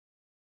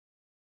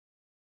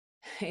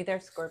Hey there,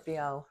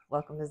 Scorpio.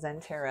 Welcome to Zen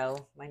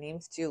Tarot. My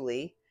name's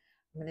Julie.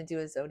 I'm going to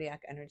do a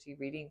zodiac energy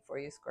reading for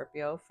you,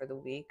 Scorpio, for the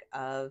week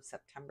of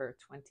September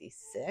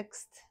 26th.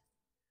 Let's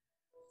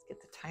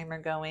get the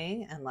timer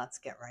going and let's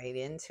get right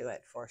into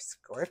it for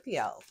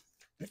Scorpio.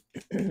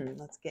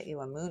 Let's get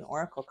you a Moon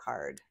Oracle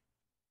card.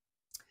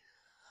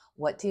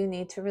 What do you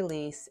need to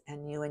release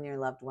and you and your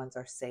loved ones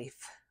are safe?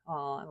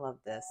 Oh, I love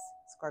this.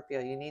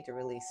 Scorpio, you need to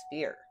release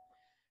fear.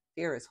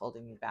 Fear is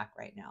holding you back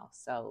right now.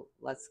 So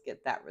let's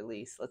get that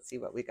release. Let's see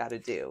what we got to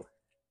do.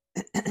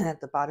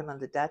 At the bottom of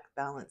the deck,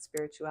 balance,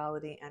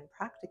 spirituality, and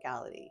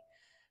practicality.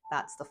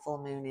 That's the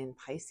full moon in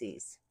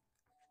Pisces.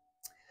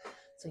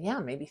 So yeah,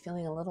 maybe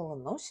feeling a little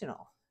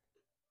emotional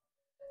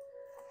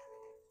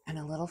and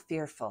a little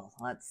fearful.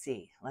 Let's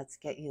see. Let's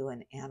get you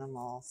an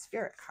animal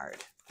spirit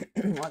card.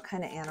 What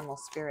kind of animal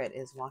spirit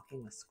is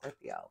walking with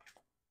Scorpio?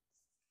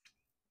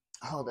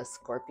 Oh, the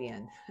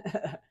scorpion.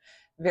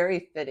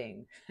 Very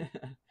fitting.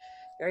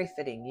 Very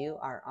fitting. You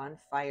are on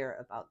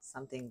fire about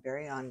something,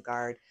 very on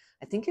guard.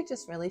 I think you're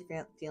just really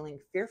feeling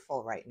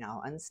fearful right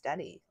now,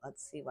 unsteady.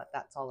 Let's see what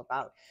that's all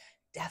about.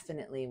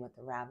 Definitely with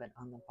the rabbit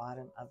on the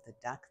bottom of the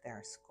deck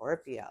there,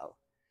 Scorpio.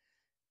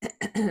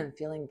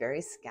 Feeling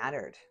very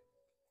scattered.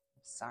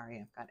 Sorry,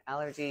 I've got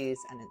allergies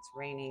and it's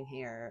raining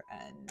here.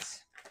 And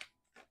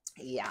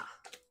yeah,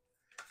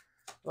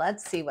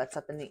 let's see what's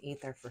up in the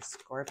ether for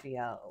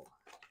Scorpio.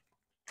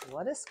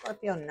 What does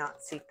Scorpio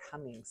not see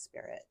coming,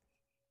 Spirit?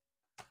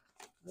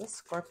 What does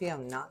Scorpio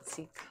not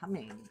see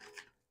coming?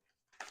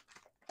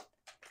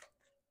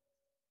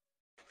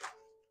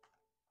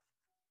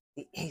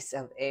 The Ace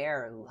of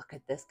Air. Look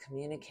at this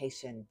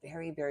communication.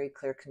 Very, very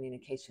clear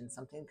communication.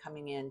 Something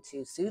coming in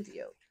to soothe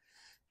you,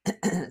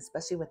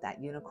 especially with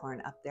that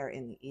unicorn up there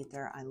in the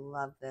ether. I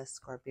love this,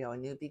 Scorpio. A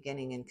new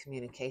beginning in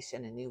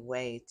communication, a new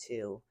way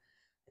to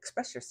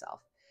express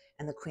yourself.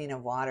 And the Queen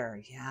of Water.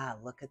 Yeah,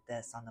 look at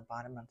this on the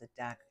bottom of the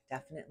deck.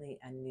 Definitely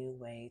a new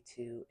way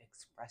to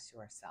express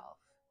yourself.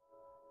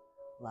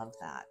 Love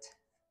that.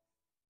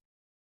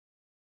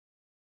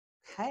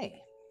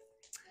 Okay.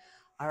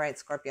 All right,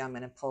 Scorpio, I'm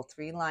going to pull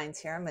 3 lines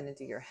here. I'm going to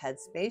do your head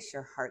space,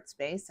 your heart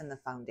space, and the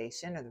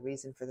foundation or the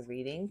reason for the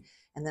reading.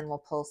 And then we'll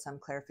pull some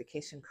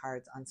clarification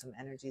cards on some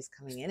energies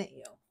coming in at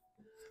you.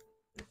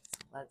 So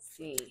let's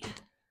see.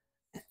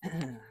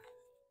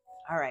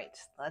 All right,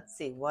 let's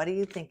see. What are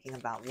you thinking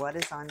about? What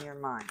is on your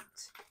mind?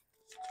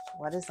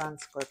 What is on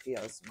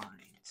Scorpio's mind?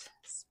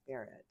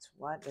 Spirit,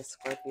 what is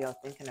Scorpio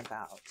thinking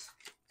about?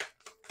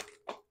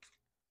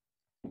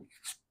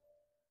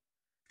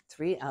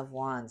 3 of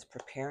Wands,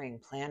 preparing,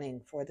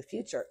 planning for the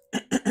future,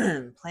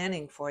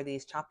 planning for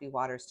these choppy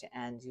waters to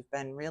end. You've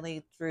been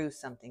really through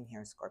something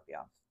here,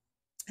 Scorpio.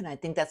 And I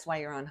think that's why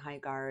you're on high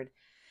guard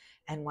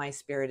and why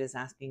Spirit is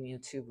asking you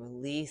to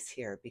release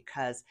here,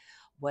 because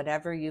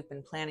whatever you've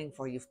been planning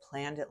for, you've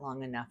planned it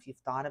long enough. You've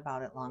thought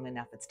about it long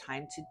enough. It's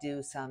time to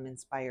do some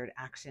inspired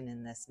action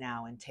in this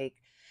now and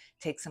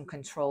take some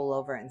control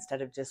over it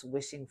instead of just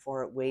wishing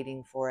for it,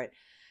 waiting for it,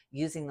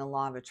 using the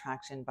law of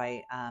attraction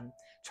by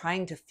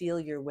trying to feel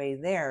your way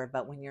there.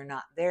 But when you're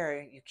not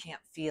there, you can't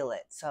feel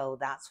it. So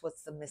that's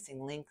what's the missing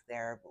link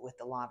there with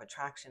the law of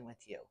attraction with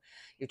you.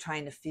 You're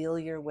trying to feel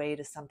your way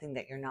to something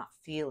that you're not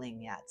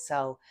feeling yet.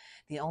 So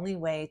the only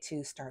way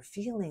to start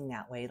feeling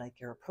that way, like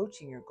you're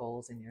approaching your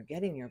goals and you're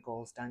getting your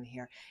goals done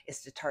here, is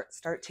to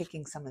start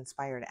taking some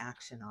inspired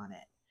action on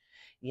it.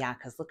 Yeah,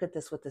 because look at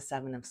this with the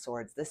 7 of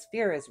Swords. This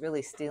fear is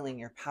really stealing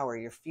your power.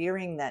 You're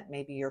fearing that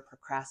maybe you're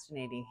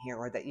procrastinating here,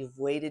 or that you've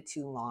waited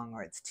too long,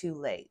 or it's too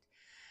late.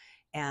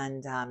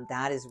 And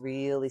that is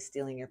really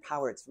stealing your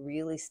power. It's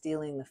really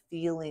stealing the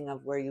feeling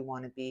of where you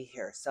want to be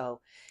here. So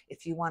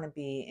if you want to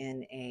be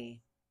in a,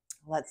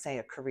 let's say,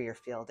 a career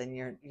field, and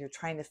you're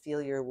trying to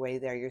feel your way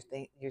there,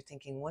 you're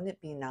thinking, wouldn't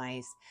it be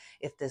nice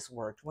if this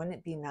worked? Wouldn't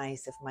it be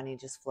nice if money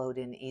just flowed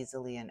in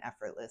easily and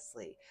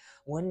effortlessly?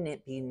 Wouldn't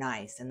it be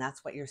nice? And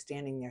that's what you're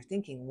standing there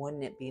thinking.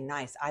 Wouldn't it be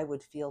nice? I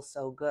would feel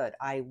so good.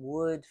 I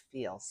would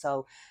feel.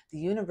 So the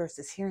universe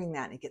is hearing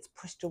that, and it gets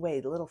pushed away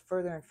a little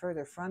further and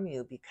further from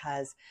you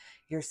because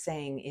you're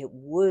saying it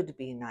would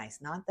be nice,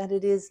 not that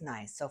it is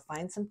nice. So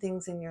find some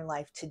things in your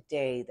life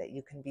today that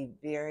you can be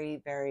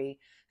very, very,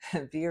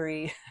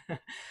 very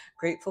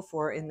grateful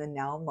for in the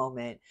now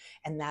moment.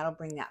 And that'll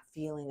bring that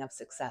feeling of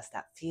success,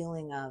 that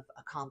feeling of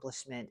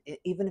accomplishment,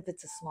 even if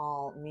it's a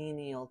small,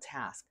 menial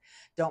task.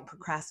 Don't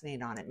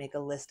procrastinate on it. Make a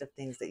list of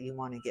things that you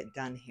want to get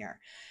done here,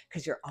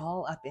 because you're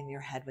all up in your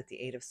head with the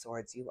 8 of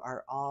Swords. You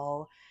are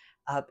all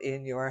up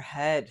in your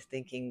head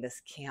thinking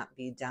this can't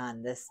be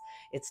done.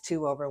 It's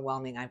too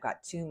overwhelming. I've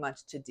got too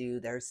much to do.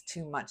 There's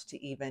too much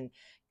to even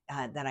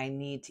that I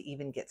need to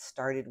even get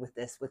started with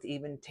this, with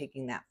even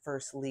taking that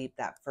first leap,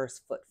 that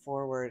first foot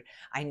forward.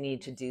 I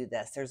need to do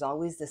this. There's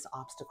always this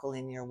obstacle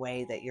in your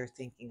way that you're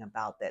thinking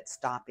about that's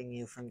stopping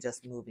you from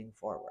just moving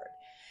forward.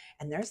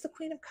 And there's the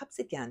Queen of Cups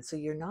again. So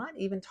you're not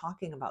even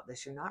talking about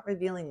this. You're not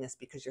revealing this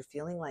because you're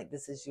feeling like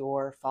this is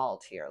your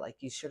fault here. Like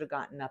you should have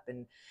gotten up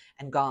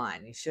and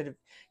gone. You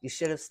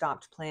should have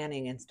stopped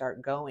planning and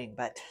start going.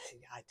 But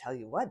I tell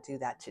you what, do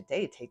that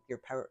today. Take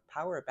your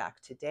power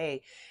back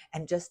today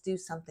and just do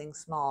something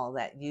small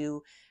that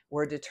you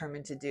were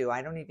determined to do.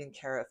 I don't even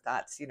care if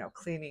that's, you know,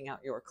 cleaning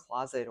out your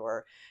closet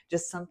or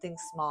just something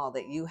small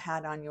that you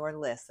had on your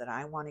list that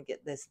I want to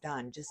get this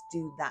done. Just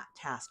do that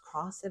task,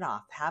 cross it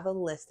off, have a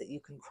list that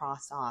you can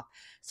cross off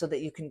so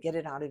that you can get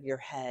it out of your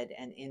head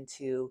and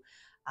into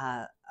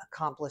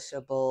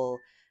accomplishable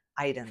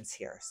items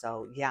here.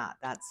 So yeah,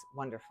 that's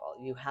wonderful.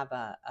 You have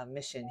a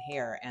mission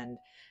here, and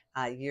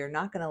you're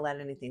not going to let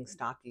anything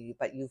stop you,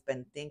 but you've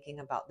been thinking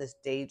about this,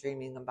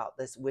 daydreaming about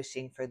this,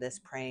 wishing for this,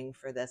 praying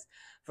for this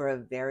for a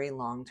very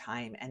long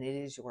time. And it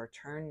is your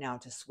turn now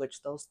to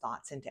switch those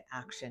thoughts into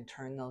action,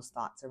 turn those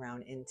thoughts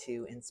around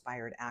into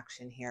inspired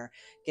action here.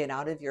 Get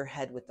out of your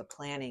head with the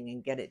planning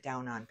and get it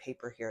down on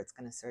paper here. It's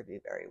going to serve you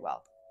very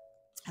well.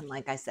 And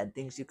like I said,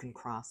 things you can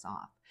cross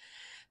off,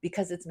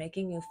 because it's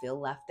making you feel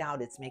left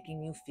out. It's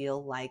making you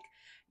feel like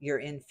you're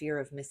in fear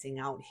of missing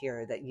out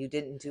here, that you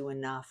didn't do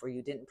enough, or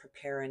you didn't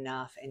prepare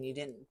enough, and you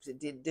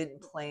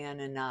didn't plan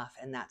enough,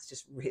 and that's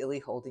just really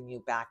holding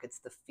you back. It's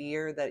the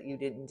fear that you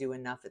didn't do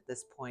enough at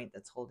this point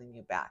that's holding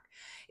you back.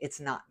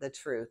 It's not the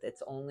truth.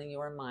 It's only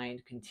your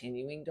mind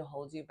continuing to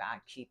hold you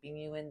back, keeping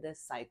you in this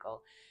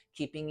cycle,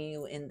 keeping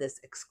you in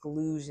this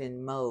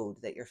exclusion mode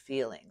that you're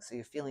feeling. So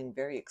you're feeling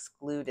very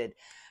excluded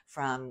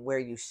from where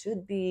you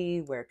should be,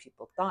 where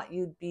people thought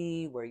you'd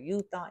be, where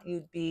you thought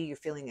you'd be. You're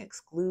feeling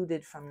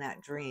excluded from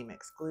that dream,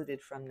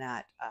 excluded from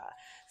that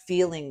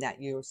feeling that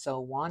you're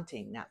so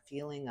wanting, that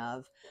feeling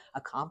of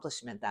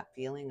accomplishment, that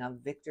feeling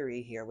of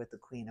victory here with the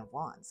Queen of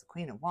Wands. The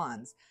Queen of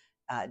Wands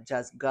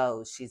just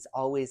goes. She's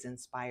always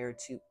inspired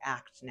to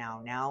act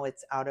now. Now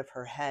it's out of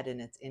her head and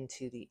it's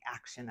into the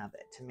action of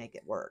it to make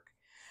it work.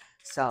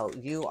 So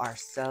you are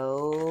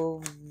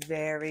so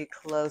very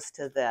close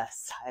to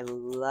this. I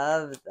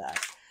love this.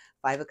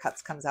 Five of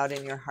Cups comes out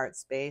in your heart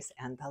space,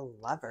 and the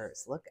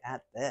Lovers. Look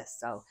at this.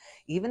 So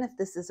even if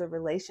this is a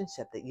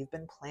relationship that you've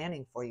been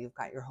planning for, you've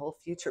got your whole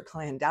future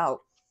planned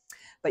out,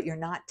 but you're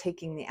not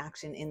taking the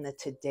action in the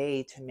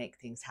today to make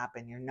things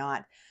happen. You're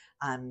not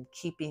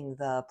keeping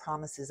the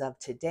promises of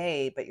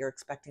today, but you're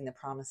expecting the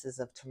promises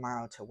of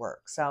tomorrow to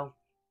work. So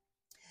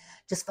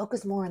just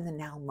focus more on the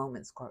now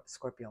moment,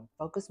 Scorpio.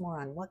 Focus more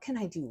on what can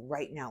I do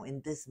right now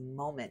in this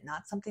moment,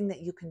 not something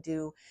that you can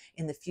do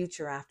in the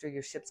future after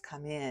your ships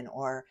come in,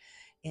 or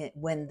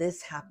when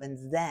this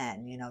happens,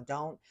 then, you know,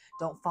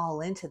 don't fall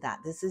into that.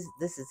 This is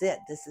it.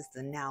 This is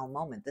the now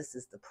moment. This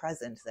is the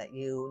present that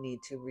you need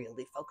to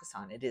really focus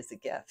on. It is a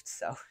gift.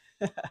 So,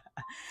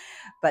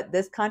 but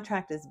this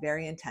contract is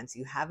very intense.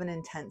 You have an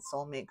intense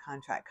soulmate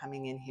contract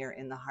coming in here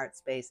in the heart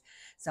space.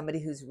 Somebody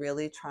who's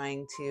really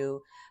trying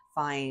to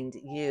find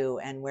you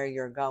and where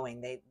you're going.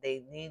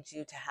 They need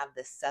you to have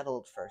this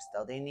settled first,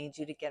 though. They need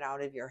you to get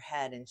out of your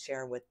head and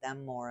share with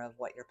them more of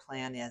what your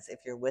plan is.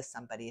 If you're with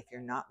somebody, if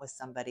you're not with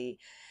somebody,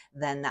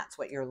 then that's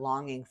what you're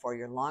longing for.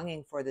 You're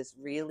longing for this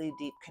really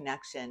deep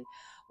connection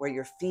where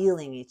you're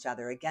feeling each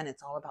other. Again,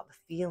 it's all about the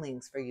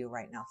feelings for you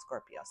right now,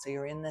 Scorpio. So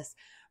you're in this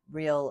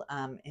real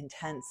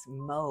intense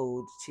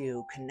mode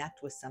to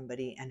connect with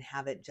somebody and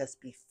have it just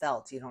be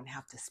felt. You don't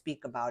have to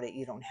speak about it.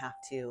 You don't have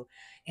to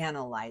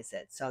analyze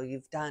it. So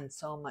you've done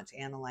so much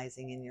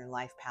analyzing in your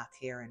life path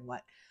here, and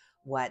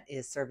what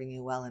is serving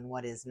you well and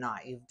what is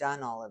not. You've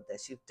done all of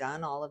this. You've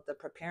done all of the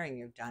preparing.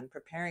 You're done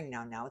preparing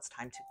now. Now it's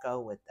time to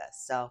go with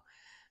this. So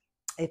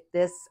if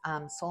this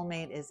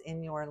soulmate is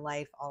in your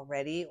life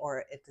already,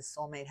 or if the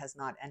soulmate has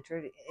not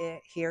entered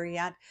here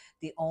yet,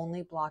 the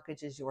only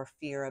blockage is your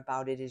fear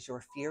about it, is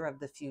your fear of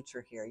the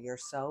future here. You're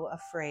so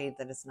afraid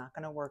that it's not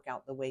going to work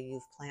out the way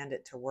you've planned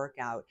it to work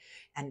out.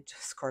 And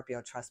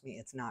Scorpio, trust me,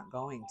 it's not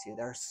going to.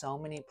 There are so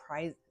many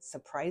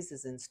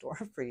surprises in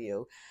store for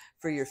you,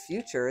 for your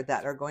future,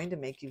 that are going to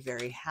make you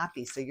very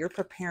happy. So you're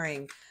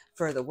preparing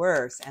for the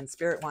worst, and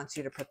Spirit wants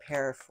you to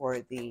prepare for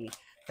the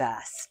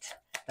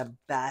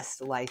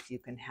best life you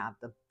can have,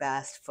 the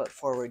best foot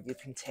forward you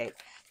can take.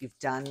 You've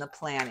done the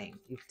planning,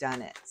 you've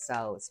done it.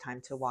 So it's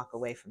time to walk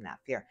away from that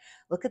fear.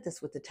 Look at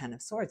this with the Ten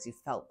of Swords. You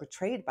felt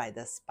betrayed by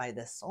this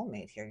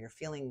soulmate here. You're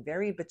feeling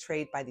very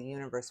betrayed by the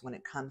universe when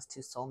it comes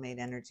to soulmate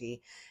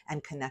energy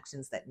and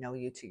connections that know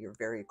you to your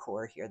very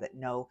core here, that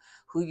know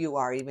who you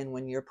are, even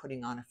when you're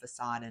putting on a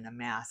facade and a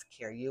mask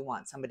here. You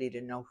want somebody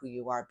to know who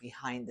you are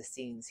behind the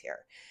scenes here.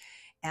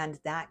 And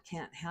that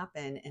can't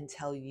happen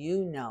until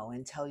you know,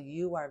 until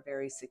you are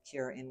very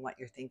secure in what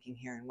you're thinking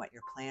here and what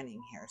you're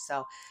planning here.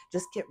 So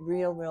just get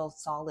real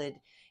solid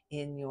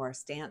in your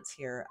stance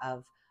here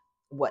of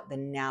what the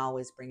now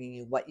is bringing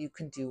you, what you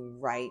can do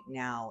right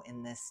now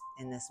in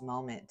this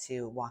moment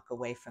to walk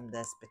away from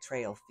this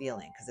betrayal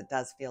feeling, because it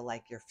does feel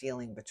like you're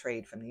feeling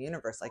betrayed from the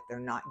universe, like they're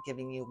not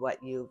giving you what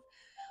you've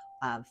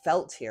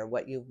felt here,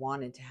 what you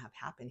wanted to have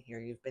happen here.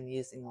 You've been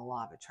using the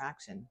law of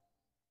attraction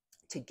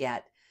to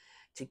get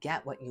to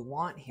get what you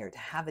want here, to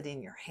have it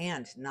in your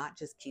hand, to not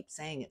just keep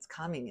saying it's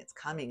coming, it's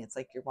coming. It's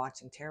like you're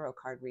watching tarot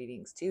card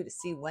readings too, to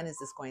see when is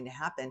this going to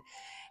happen.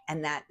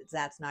 And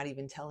that's not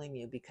even telling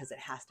you, because it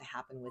has to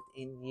happen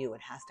within you.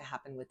 It has to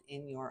happen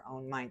within your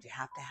own mind. You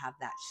have to have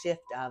that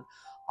shift of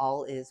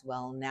all is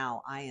well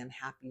now. I am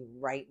happy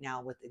right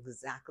now with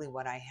exactly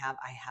what I have.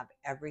 I have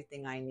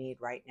everything I need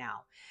right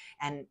now.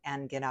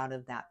 And get out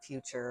of that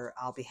future,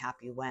 I'll be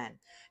happy when,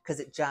 because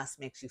it just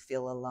makes you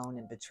feel alone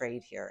and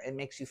betrayed here. It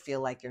makes you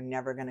feel like you're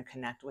never going to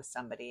connect with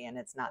somebody, and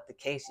it's not the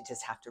case. You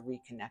just have to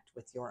reconnect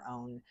with your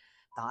own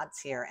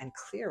thoughts here and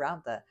clear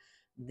out the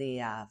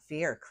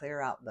fear,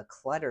 clear out the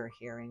clutter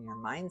here in your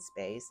mind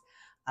space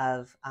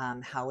of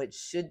how it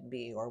should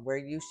be, or where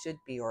you should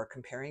be, or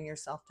comparing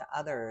yourself to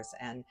others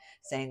and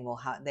saying, well,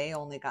 how they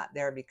only got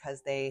there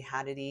because they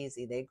had it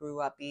easy, they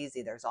grew up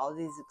easy. There's all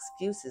these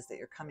excuses that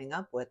you're coming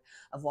up with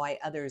of why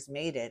others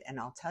made it. And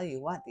I'll tell you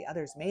what, the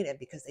others made it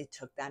because they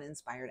took that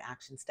inspired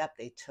action step.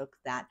 They took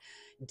that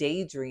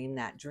daydream,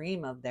 that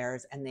dream of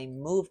theirs, and they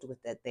moved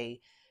with it.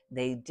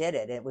 They did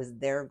it. It was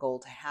their goal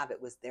to have.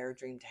 It was their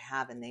dream to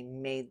have, and they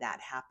made that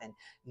happen.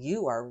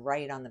 You are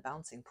right on the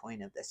bouncing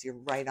point of this.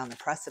 You're right on the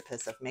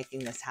precipice of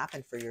making this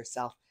happen for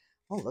yourself.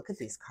 Oh, look at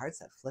these cards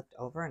that flipped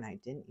over and I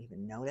didn't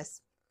even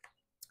notice.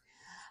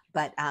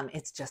 But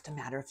it's just a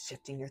matter of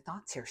shifting your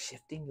thoughts here,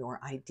 shifting your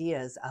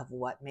ideas of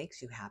what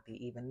makes you happy.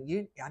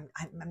 Even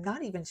I'm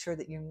not even sure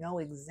that you know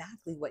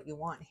exactly what you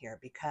want here,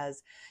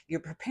 because you're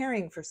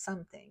preparing for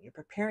something. You're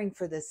preparing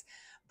for this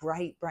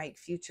bright, bright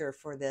future,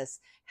 for this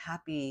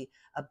happy,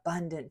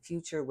 abundant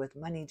future with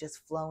money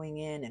just flowing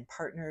in and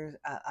partners,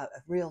 a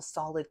real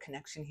solid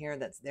connection here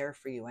that's there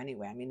for you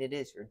anyway. I mean, it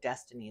is your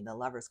destiny. The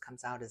Lovers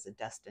comes out as a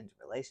destined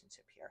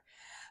relationship here.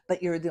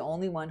 But you're the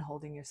only one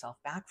holding yourself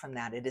back from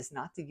that. It is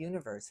not the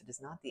universe. It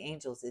is not the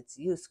angels. It's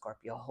you,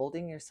 Scorpio,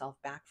 holding yourself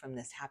back from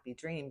this happy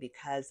dream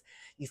because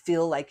you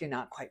feel like you're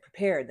not quite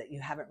prepared, that you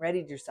haven't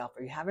readied yourself,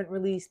 or you haven't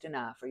released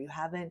enough, or you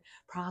haven't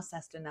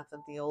processed enough of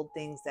the old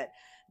things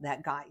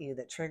that got you,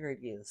 that triggered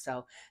you.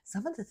 So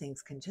some of the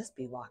things can just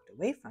be walked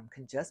away from,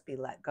 can just be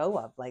let go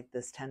of, like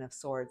this Ten of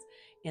Swords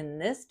in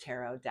this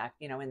tarot deck.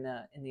 You know, in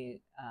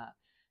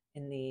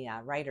the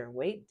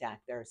Rider-Waite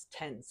deck, there's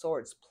 10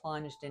 swords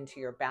plunged into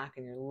your back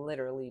and you're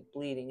literally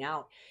bleeding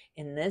out.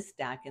 In this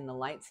deck, in the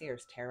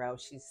Lightseer's Tarot,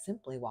 she's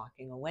simply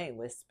walking away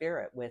with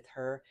spirit, with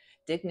her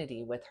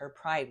dignity, with her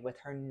pride, with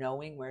her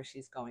knowing where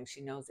she's going.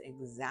 She knows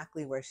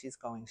exactly where she's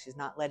going. She's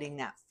not letting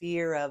that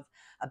fear of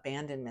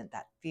abandonment,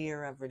 that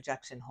fear of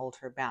rejection hold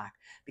her back,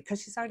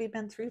 because she's already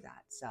been through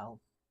that. So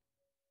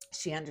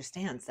she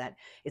understands that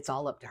it's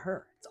all up to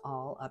her. It's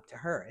all up to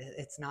her.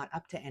 It's not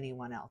up to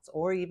anyone else,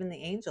 or even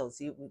the angels.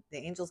 The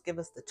angels give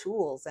us the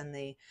tools and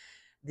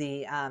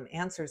the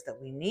answers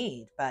that we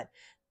need, but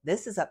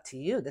this is up to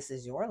you. This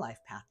is your life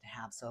path to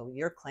have. So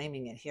you're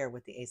claiming it here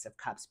with the Ace of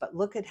Cups. But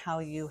look at how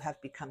you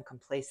have become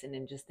complacent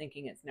and just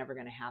thinking it's never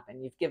going to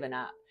happen. You've given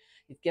up.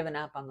 You've given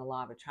up on the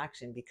law of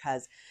attraction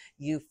because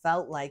you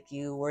felt like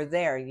you were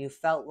there. You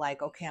felt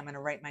like, okay, I'm going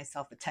to write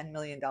myself a $10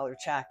 million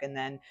check, and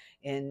then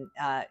in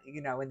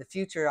the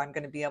future, I'm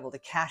going to be able to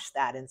cash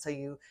that. And so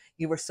you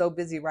were so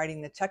busy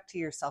writing the check to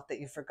yourself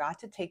that you forgot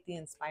to take the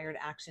inspired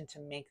action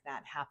to make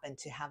that happen,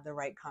 to have the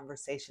right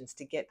conversations,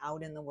 to get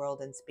out in the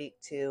world and speak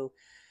to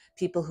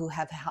people who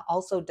have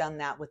also done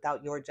that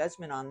without your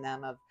judgment on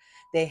them, of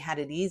they had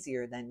it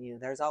easier than you.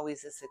 There's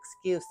always this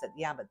excuse that,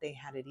 yeah, but they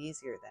had it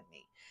easier than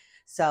me.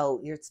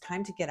 So it's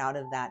time to get out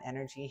of that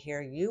energy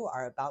here. You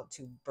are about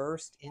to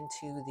burst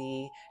into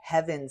the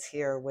heavens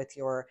here with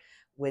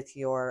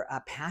your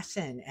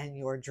passion and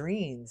your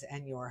dreams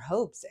and your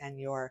hopes and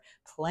your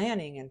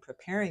planning and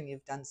preparing.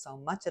 You've done so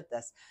much of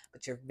this,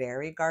 but you're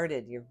very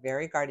guarded. You're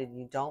very guarded.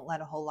 You don't let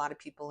a whole lot of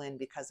people in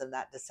because of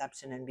that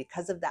deception and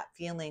because of that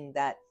feeling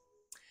that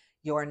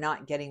you're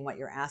not getting what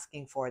you're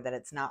asking for, that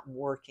it's not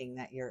working,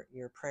 that your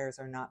prayers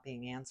are not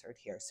being answered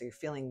here. So you're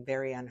feeling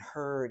very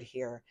unheard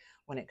here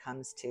when it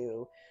comes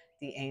to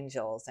the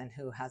angels, and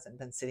who hasn't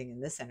been sitting in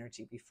this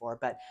energy before.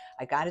 But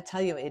I got to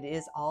tell you, it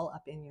is all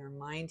up in your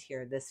mind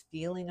here. This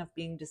feeling of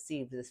being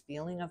deceived, this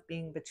feeling of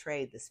being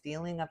betrayed, this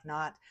feeling of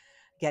not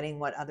getting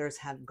what others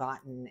have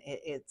gotten,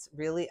 it's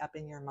really up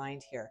in your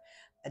mind here.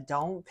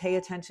 Don't pay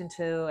attention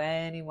to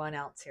anyone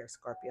else here,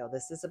 Scorpio.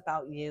 This is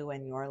about you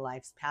and your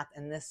life's path,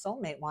 and this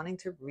soulmate wanting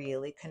to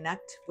really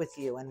connect with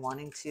you and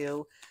wanting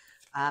to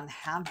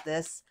have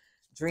this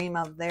dream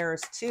of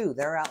theirs too.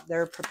 They're out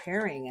there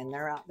preparing and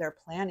they're out there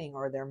planning,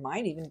 or they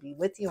might even be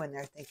with you and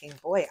they're thinking,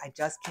 boy, I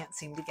just can't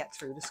seem to get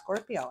through to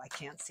Scorpio. I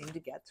can't seem to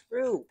get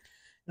through.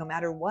 No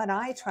matter what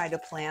I try to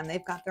plan,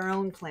 they've got their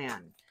own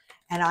plan.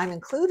 And I'm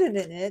included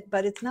in it,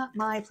 but it's not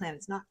my plan.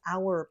 It's not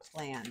our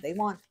plan. They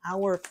want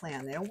our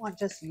plan. They don't want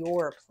just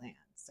your plan.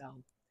 So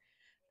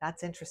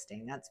That's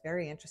interesting. That's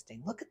very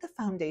interesting. Look at the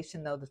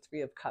foundation, though, the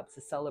Three of Cups,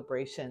 the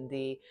celebration,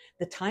 the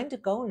time to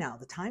go now,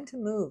 the time to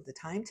move, the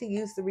time to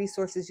use the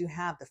resources you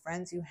have, the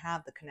friends you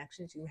have, the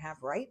connections you have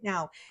right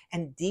now,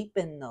 and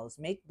deepen those.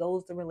 Make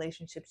those the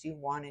relationships you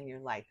want in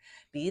your life.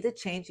 Be the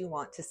change you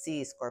want to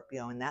see,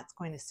 Scorpio, and that's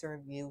going to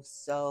serve you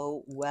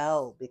so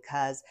well,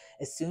 because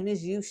as soon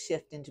as you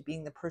shift into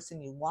being the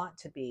person you want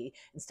to be,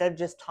 instead of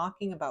just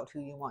talking about who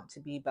you want to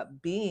be,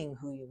 but being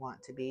who you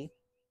want to be,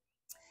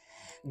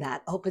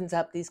 that opens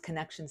up these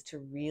connections to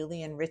really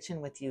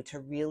enrichen with you, to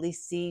really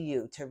see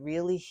you, to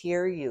really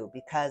hear you,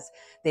 because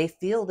they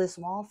feel this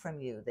wall from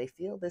you. They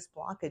feel this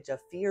blockage of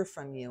fear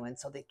from you. And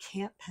so they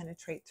can't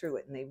penetrate through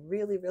it. And they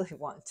really, really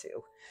want to.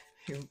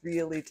 You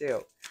really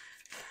do.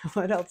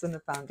 What else in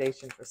the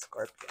foundation for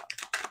Scorpio?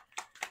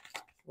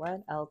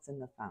 What else in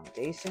the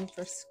foundation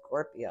for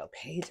Scorpio?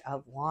 Page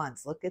of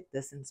Wands. Look at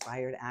this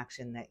inspired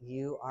action that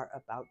you are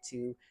about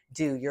to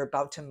do. You're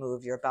about to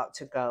move. You're about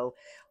to go.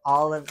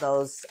 All of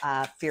those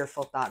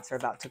fearful thoughts are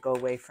about to go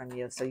away from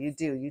you. So you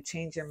do. You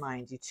change your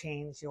mind. You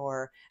change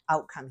your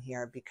outcome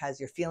here because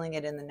you're feeling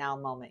it in the now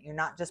moment. You're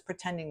not just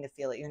pretending to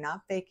feel it. You're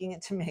not faking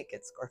it to make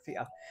it,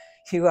 Scorpio.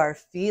 You are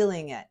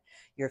feeling it.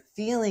 You're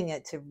feeling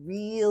it to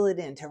reel it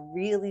in, to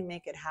really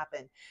make it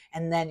happen.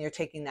 And then you're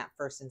taking that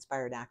first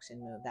inspired action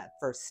move, that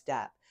first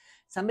step.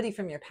 Somebody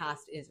from your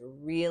past is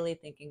really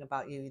thinking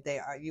about you.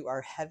 You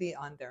are heavy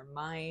on their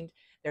mind.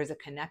 There's a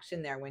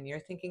connection there. When you're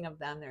thinking of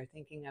them, they're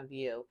thinking of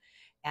you.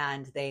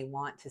 And they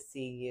want to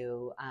see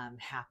you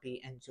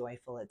happy and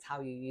joyful. It's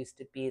how you used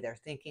to be. They're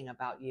thinking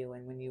about you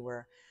and when you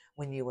were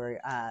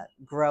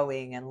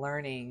growing and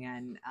learning,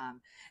 and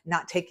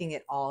not taking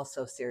it all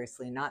so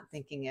seriously, not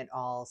thinking it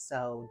all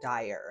so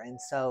dire and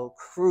so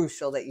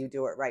crucial that you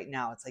do it right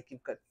now. It's like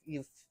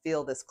you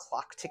feel this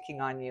clock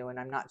ticking on you, and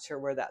I'm not sure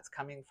where that's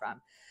coming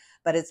from,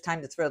 but it's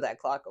time to throw that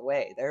clock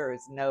away. There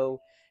is no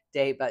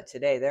day but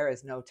today. There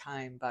is no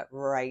time but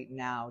right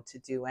now to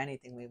do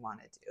anything we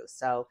want to do.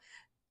 So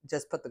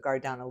just put the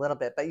guard down a little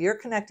bit, but you're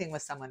connecting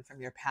with someone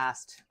from your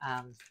past.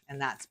 And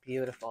that's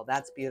beautiful.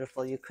 That's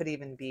beautiful. You could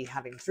even be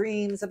having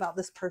dreams about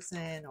this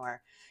person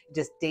or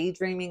just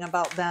daydreaming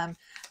about them.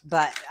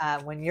 But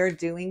when you're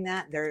doing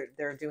that,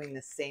 they're doing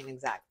the same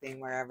exact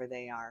thing wherever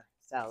they are.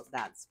 So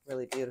that's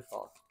really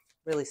beautiful.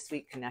 Really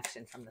sweet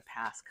connection from the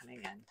past coming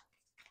in.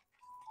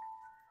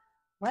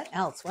 What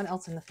else? What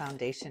else in the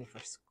foundation for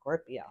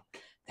Scorpio?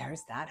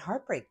 There's that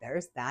heartbreak.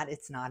 There's that.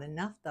 It's not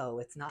enough, though.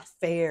 It's not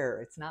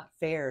fair. It's not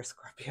fair,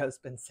 Scorpio's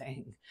been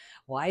saying.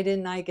 Why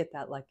didn't I get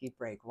that lucky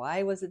break?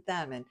 Why was it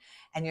them?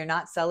 And you're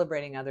not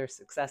celebrating other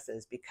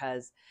successes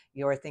because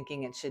you're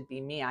thinking it should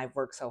be me. I've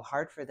worked so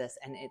hard for this,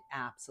 and it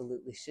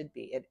absolutely should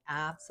be. It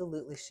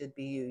absolutely should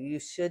be you. You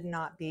should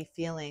not be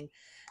feeling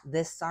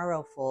this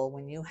sorrowful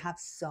when you have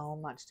so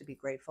much to be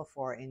grateful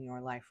for in your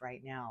life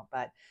right now.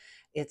 But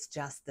it's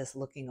just this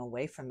looking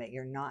away from it.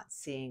 You're not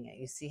seeing it.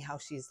 You see how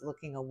she's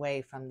looking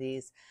away from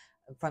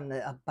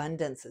the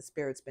abundance that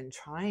Spirit's been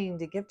trying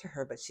to give to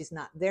her, but she's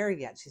not there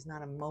yet. She's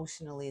not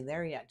emotionally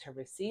there yet to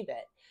receive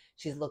it.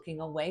 She's looking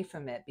away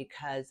from it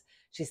because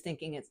she's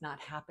thinking it's not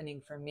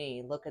happening for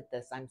me. Look at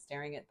this. I'm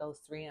staring at those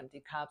 3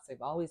 empty cups.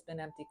 They've always been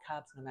empty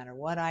cups. No matter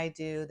what I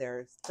do,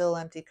 they're still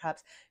empty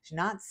cups. She's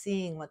not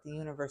seeing what the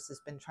universe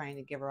has been trying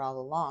to give her all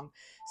along.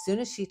 As soon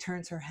as she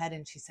turns her head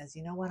and she says,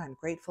 you know what, I'm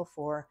grateful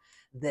for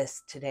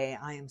this today.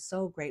 I am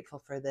so grateful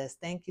for this.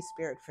 Thank you,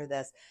 Spirit, for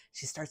this.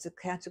 She starts to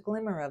catch a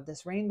glimmer of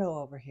this rainbow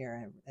over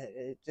here, and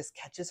it just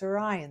catches her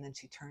eye. And then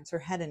she turns her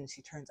head and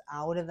she turns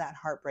out of that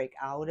heartbreak,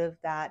 out of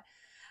that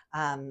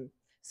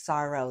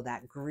sorrow,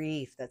 that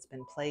grief that's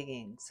been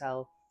plaguing.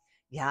 So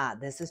yeah,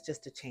 this is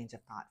just a change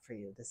of thought for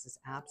you. This is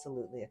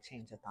absolutely a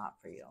change of thought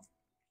for you.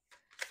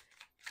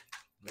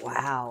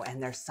 Wow.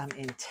 And there's some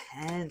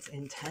intense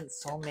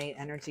soulmate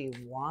energy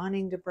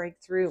wanting to break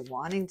through,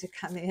 wanting to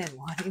come in,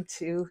 wanting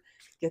to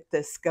get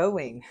this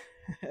going.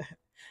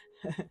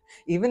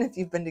 Even if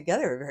you've been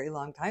together a very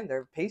long time,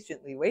 they're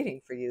patiently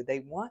waiting for you. They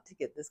want to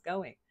get this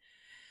going.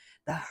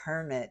 The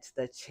Hermit,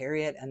 the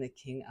Chariot, and the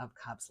King of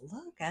Cups.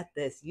 Look at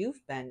this.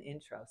 You've been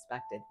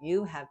introspective.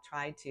 You've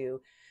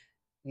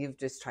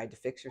just tried to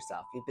fix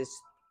yourself. You've just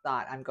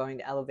thought, I'm going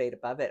to elevate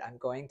above it. I'm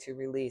going to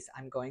release.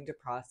 I'm going to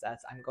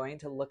process. I'm going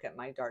to look at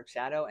my dark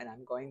shadow and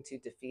I'm going to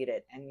defeat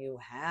it. And you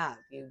have.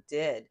 You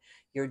did.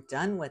 You're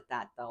done with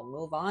that, though.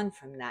 Move on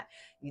from that.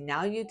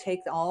 Now you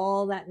take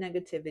all that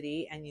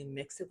negativity and you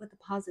mix it with the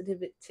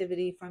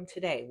positivity from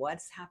today.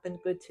 What's happened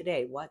good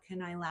today? What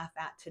can I laugh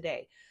at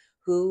today?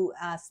 Who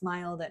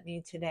smiled at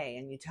me today?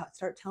 And you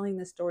start telling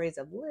the stories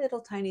of little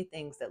tiny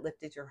things that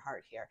lifted your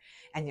heart here.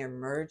 And you're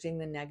merging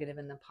the negative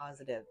and the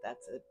positive.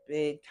 That's a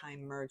big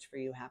time merge for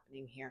you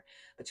happening here.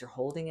 But you're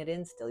holding it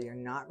in still. You're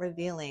not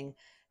revealing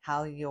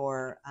how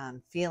you're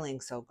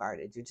feeling so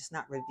guarded. You're just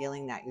not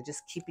revealing that. You're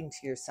just keeping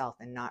to yourself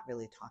and not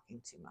really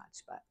talking too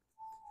much. But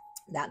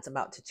That's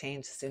about to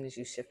change as soon as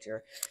you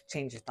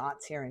change your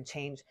thoughts here and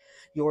change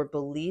your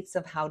beliefs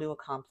of how to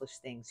accomplish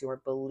things,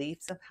 your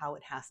beliefs of how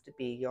it has to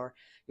be, your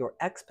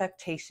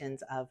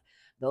expectations of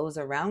those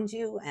around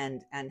you,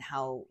 and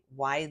how,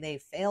 why they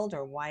failed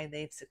or why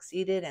they've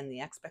succeeded, and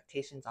the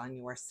expectations on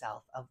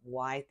yourself of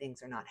why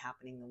things are not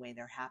happening the way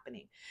they're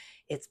happening.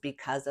 It's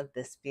because of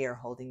this fear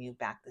holding you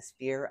back, this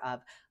fear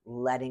of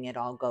letting it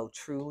all go,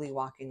 truly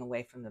walking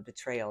away from the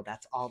betrayal.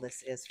 That's all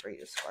this is for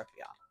you,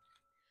 Scorpio.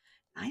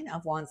 Nine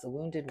of Wands, the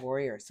wounded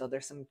warrior. So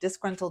there's some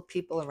disgruntled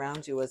people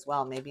around you as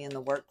well, maybe in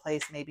the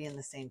workplace, maybe in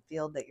the same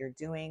field that you're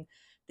doing.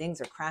 Things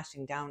are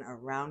crashing down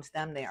around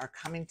them. They are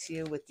coming to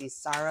you with these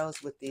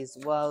sorrows, with these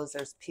woes.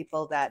 There's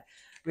people that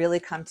really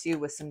come to you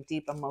with some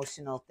deep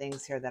emotional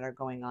things here that are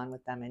going on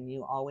with them, and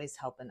you always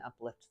help and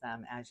uplift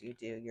them as you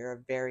do. You're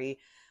a very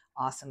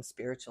awesome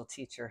spiritual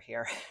teacher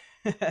here.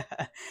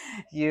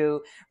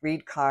 You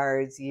read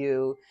cards,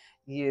 you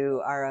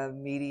are a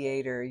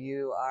mediator,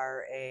 you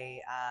are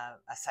a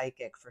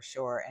psychic for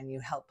sure, and you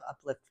help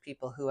uplift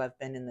people who have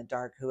been in the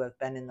dark, who have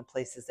been in the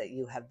places that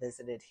you have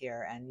visited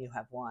here and you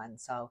have won.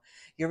 So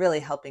you're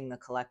really helping the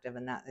collective,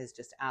 and that is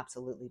just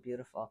absolutely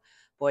beautiful.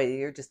 Boy,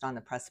 you're just on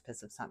the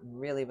precipice of something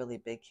really, really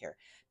big here.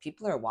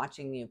 People are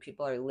watching you,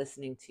 people are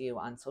listening to you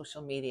on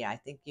social media. I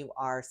think you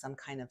are some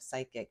kind of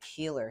psychic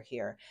healer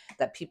here,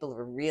 that people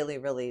are really,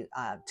 really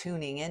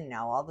tuning in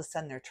now. All of a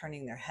sudden they're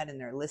turning their head and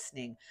they're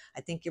listening.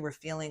 I think you were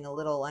feeling a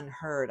little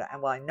unheard.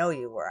 Well, I know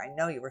you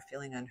were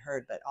feeling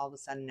unheard, but all of a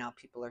sudden now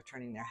people are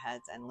turning their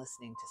heads and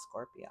listening to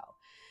Scorpio,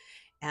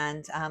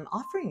 and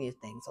offering you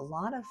things. A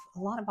lot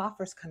of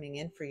offers coming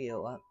in for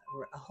you, a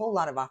whole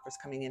lot of offers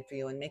coming in for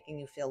you, and making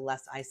you feel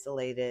less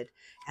isolated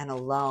and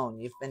alone.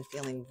 You've been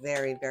feeling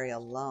very, very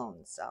alone.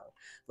 So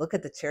look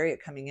at the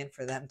Chariot coming in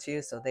for them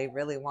too. So they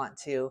really want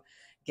to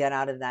get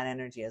out of that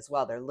energy as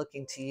well. They're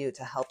looking to you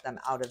to help them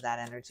out of that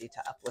energy,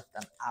 to uplift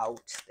them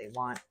out. They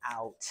want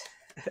out.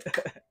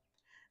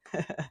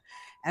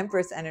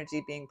 Empress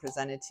energy being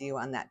presented to you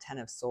on that 10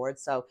 of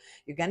Swords. So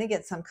you're going to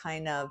get some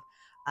kind of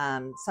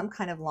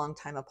long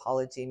time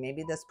apology.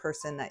 Maybe this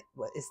person that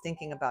is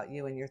thinking about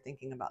you and you're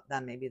thinking about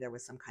them, maybe there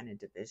was some kind of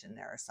division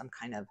there, or some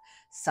kind of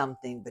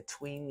something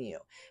between you,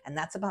 and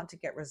that's about to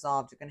get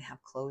resolved. You're going to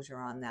have closure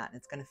on that, and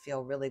it's going to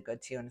feel really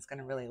good to you, and it's going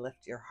to really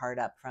lift your heart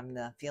up from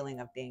the feeling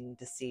of being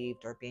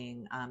deceived or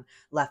being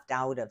left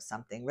out of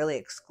something, really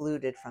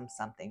excluded from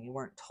something. You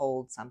weren't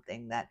told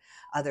something that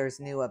others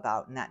knew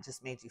about, and that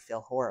just made you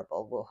feel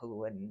horrible. Well, who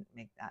wouldn't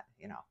make that,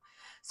 you know?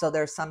 So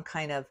there's some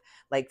kind of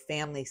like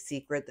family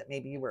secret that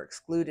maybe you were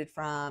excluded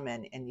from,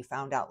 and you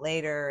found out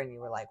later, and you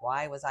were like,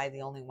 why was I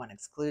the only one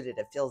excluded?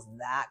 It feels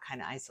that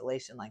kind of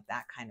isolation, like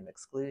that kind of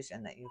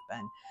exclusion that you've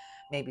been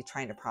maybe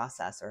trying to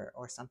process,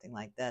 or something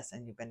like this,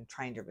 and you've been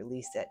trying to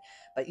release it.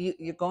 But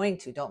you're going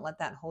to, don't let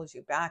that hold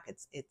you back.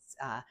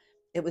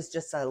 It was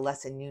just a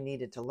lesson you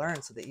needed to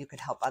learn so that you could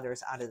help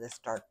others out of this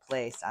dark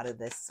place, out of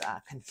this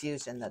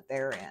confusion that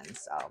they're in.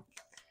 So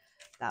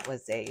that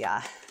was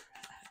a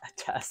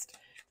test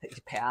that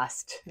you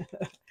passed.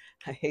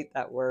 I hate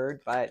that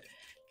word, but it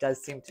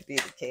does seem to be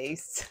the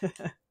case.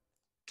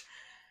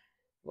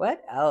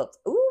 What else?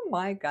 Oh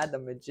my God, the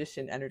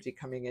Magician energy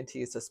coming into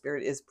you. So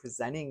Spirit is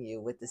presenting you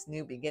with this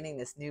new beginning,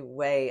 this new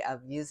way of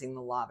using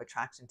the law of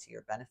attraction to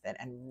your benefit,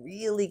 and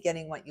really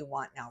getting what you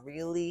want now,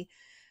 really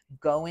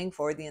going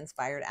for the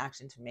inspired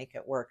action to make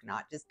it work,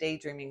 not just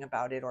daydreaming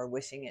about it or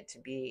wishing it to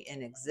be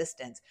in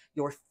existence.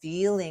 You're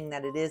feeling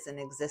that it is in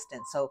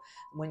existence. So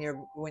when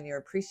you're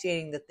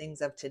appreciating the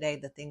things of today,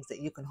 the things that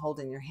you can hold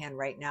in your hand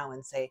right now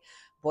and say,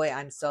 boy,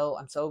 I'm so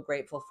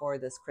grateful for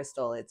this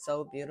crystal. It's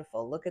so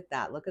beautiful. Look at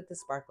that. Look at the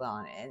sparkle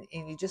on it.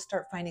 And you just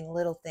start finding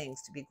little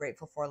things to be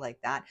grateful for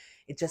like that.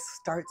 It just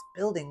starts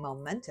building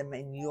momentum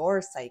in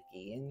your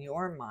psyche, in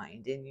your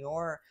mind, in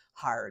your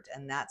heart.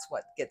 And that's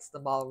what gets the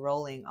ball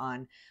rolling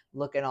on,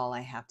 look at all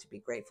I have to be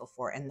grateful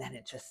for. And then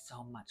it just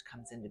so much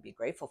comes in to be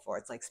grateful for.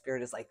 It's like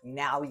Spirit is like,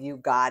 now you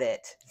got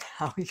it.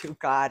 Now you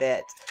got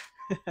it.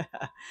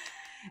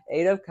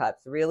 Eight of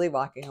Cups, really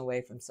walking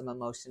away from some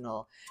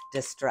emotional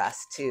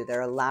distress too.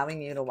 They're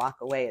allowing you to walk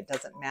away. It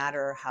doesn't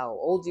matter how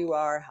old you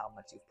are, how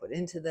much you've put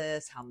into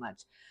this, how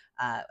much,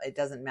 it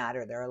doesn't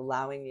matter. They're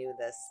allowing you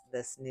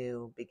this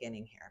new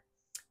beginning here.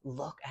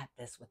 Look at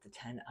this with the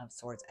 10 of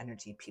Swords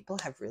energy. People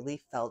have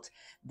really felt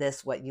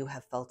this, what you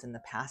have felt in the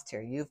past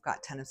here. You've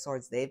got 10 of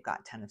Swords, they've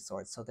got 10 of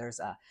Swords. So there's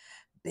a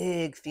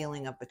big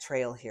feeling of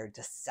betrayal here,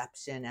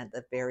 deception at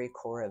the very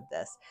core of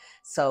this.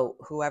 So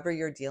whoever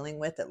you're dealing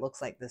with, it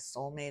looks like this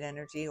soulmate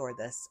energy, or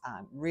this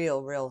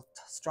real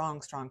strong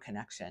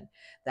connection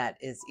that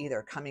is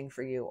either coming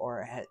for you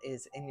or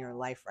is in your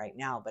life right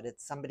now, but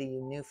it's somebody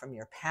you knew from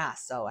your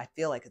past. So I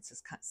feel like it's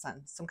just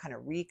some kind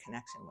of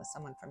reconnection with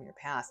someone from your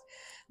past.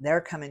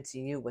 They're coming to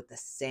you with the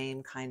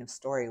same kind of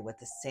story, with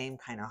the same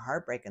kind of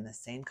heartbreak and the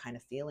same kind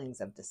of feelings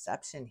of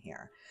deception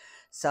here.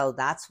 So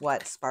that's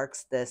what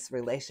sparks this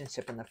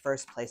relationship in the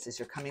first place, is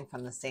you're coming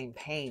from the same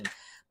pain,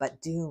 but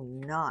do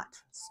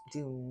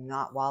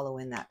not wallow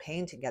in that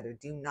pain together.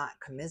 Do not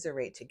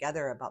commiserate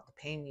together about the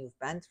pain you've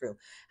been through.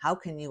 How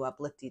can you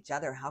uplift each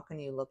other? How can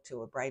you look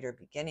to a brighter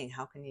beginning?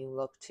 How can you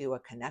look to a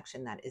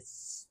connection that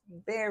is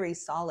very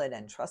solid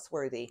and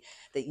trustworthy,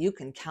 that you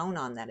can count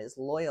on, that is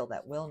loyal,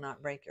 that will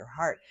not break your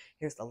heart?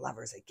 Here's the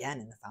Lovers again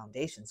in the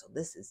foundation. So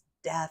this is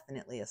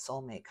definitely a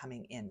soulmate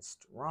coming in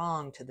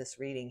strong to this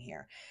reading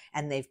here.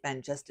 And they've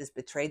been just as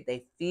betrayed.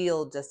 They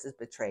feel just as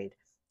betrayed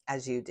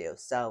as you do.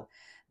 So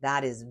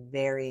that is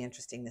very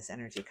interesting, this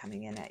energy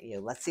coming in at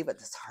you. Let's see what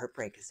this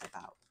heartbreak is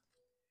about.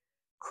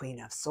 Queen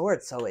of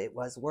Swords. So it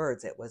was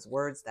words. It was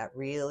words that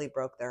really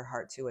broke their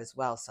heart too as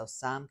well. So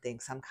some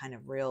kind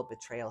of real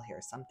betrayal here.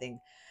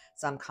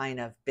 Some kind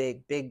of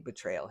big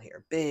betrayal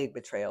here. Big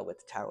betrayal with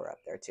the Tower up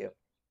there too.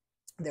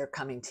 They're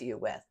coming to you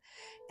with.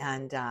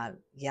 And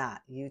yeah,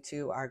 you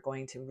two are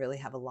going to really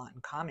have a lot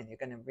in common. You're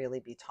going to really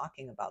be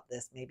talking about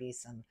this, maybe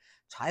some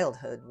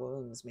childhood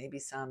wounds, maybe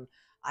some,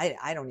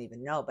 I don't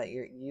even know, but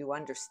you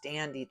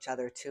understand each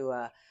other to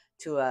a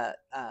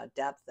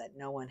depth that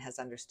no one has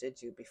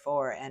understood you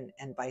before, and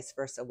vice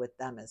versa with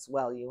them as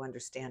well. You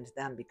understand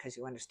them because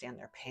you understand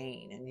their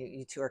pain, and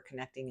you two are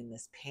connecting in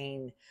this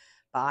pain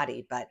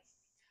body. But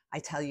I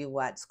tell you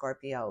what,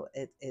 Scorpio,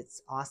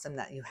 it's awesome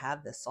that you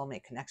have this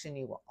soulmate connection.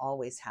 You will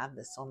always have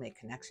this soulmate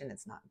connection.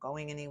 It's not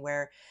going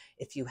anywhere.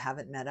 If you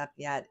haven't met up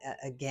yet,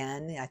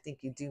 again, I think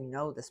you do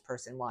know this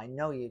person. Well, I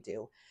know you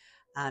do.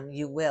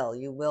 You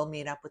will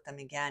meet up with them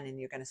again, and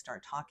you're going to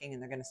start talking, and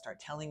they're going to start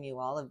telling you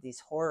all of these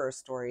horror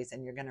stories,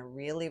 and you're going to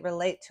really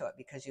relate to it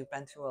because you've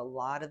been through a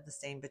lot of the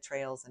same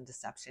betrayals and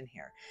deception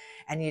here,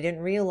 and you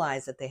didn't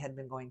realize that they had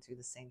been going through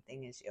the same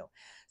thing as you.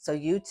 So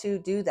you two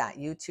do that.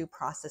 You two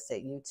process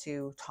it. You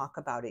two talk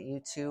about it.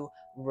 You two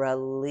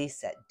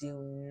release it. Do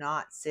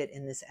not sit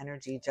in this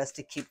energy just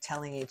to keep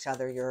telling each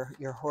other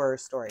your horror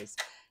stories.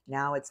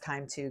 Now it's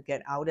time to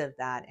get out of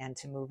that and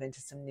to move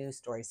into some new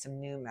stories, some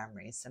new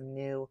memories, some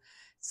new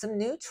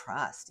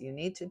trust. You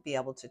need to be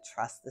able to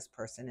trust this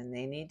person, and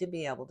they need to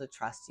be able to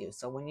trust you.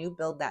 So when you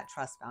build that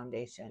trust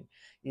foundation,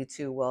 you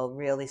two will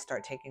really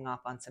start taking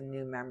off on some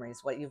new memories,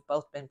 what you've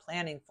both been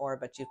planning for,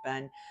 but you've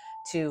been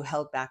too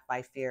held back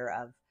by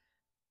fear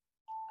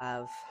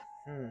of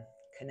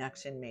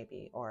connection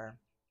maybe, or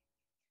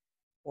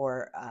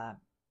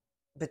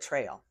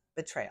betrayal.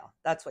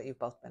 That's what you've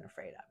both been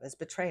afraid of, is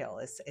betrayal,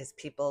 is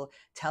people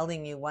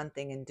telling you one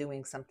thing and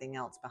doing something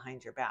else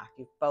behind your back.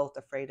 You're both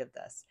afraid of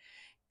this,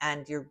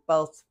 and you're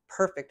both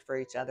perfect for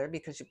each other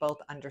because you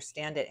both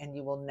understand it, and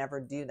you will never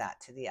do that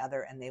to the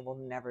other, and they will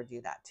never do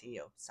that to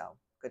you. So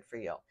good for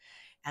you.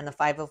 And the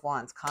Five of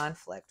Wands,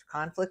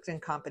 conflict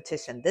and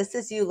competition. This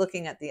is you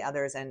looking at the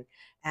others and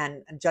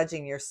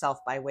judging yourself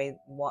by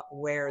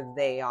where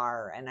they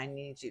are. And I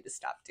need you to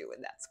stop doing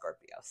that,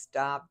 Scorpio.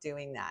 Stop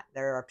doing that.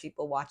 There are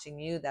people watching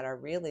you that are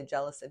really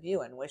jealous of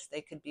you and wish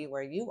they could be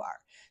where you are.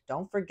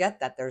 Don't forget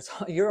that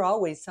you're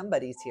always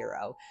somebody's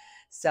hero.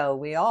 So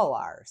we all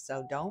are.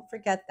 So don't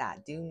forget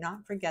that. Do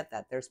not forget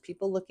that. There's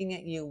people looking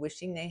at you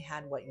wishing they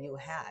had what you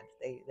had.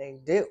 They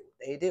do.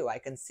 They do. I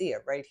can see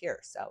it right here.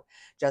 So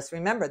just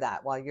remember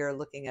that while you're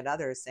looking at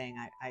others saying,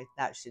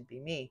 that should be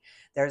me.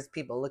 There's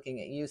people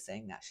looking at you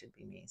saying that should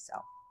be me.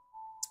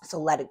 So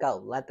let it go.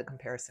 Let the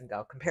comparison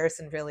go.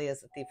 Comparison really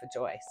is a thief of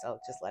joy. So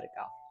just let it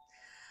go.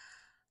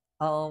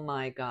 Oh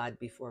my God,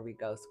 before we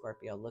go,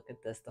 Scorpio, look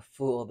at this, the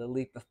Fool, the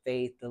leap of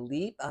faith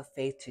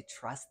to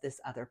trust this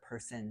other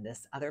person.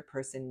 This other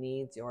person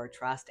needs your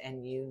trust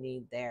and you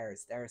need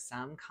theirs. There's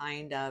some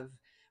kind of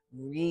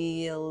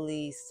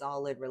really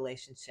solid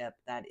relationship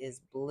that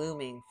is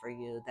blooming for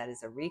you, that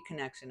is a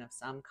reconnection of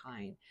some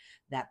kind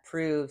that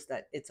proves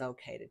that it's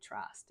okay to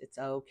trust. It's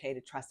okay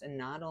to trust. And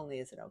not only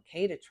is it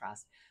okay to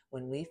trust,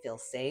 when we feel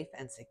safe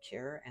and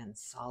secure and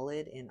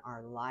solid in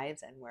our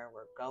lives and where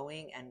we're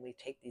going, and we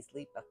take these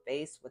leap of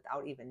faith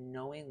without even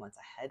knowing what's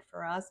ahead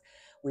for us,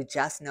 we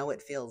just know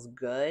it feels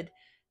good.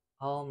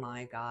 Oh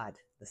my God,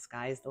 the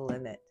sky's the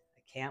limit.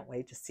 I can't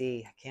wait to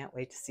see. I can't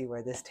wait to see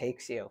where this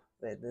takes you.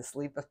 This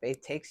leap of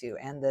faith takes you,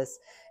 and this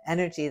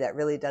energy that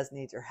really does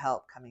need your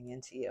help coming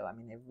into you. I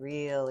mean, they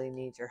really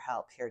need your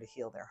help here to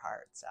heal their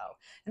heart. So,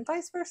 and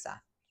vice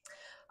versa.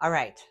 All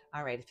right.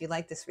 If you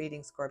like this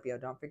reading, Scorpio,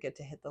 don't forget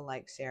to hit the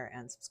like, share,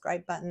 and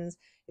subscribe buttons.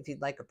 If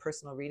you'd like a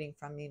personal reading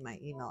from me, my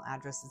email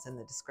address is in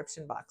the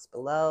description box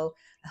below.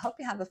 I hope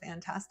you have a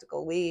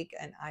fantastical week,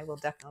 and I will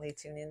definitely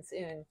tune in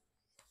soon.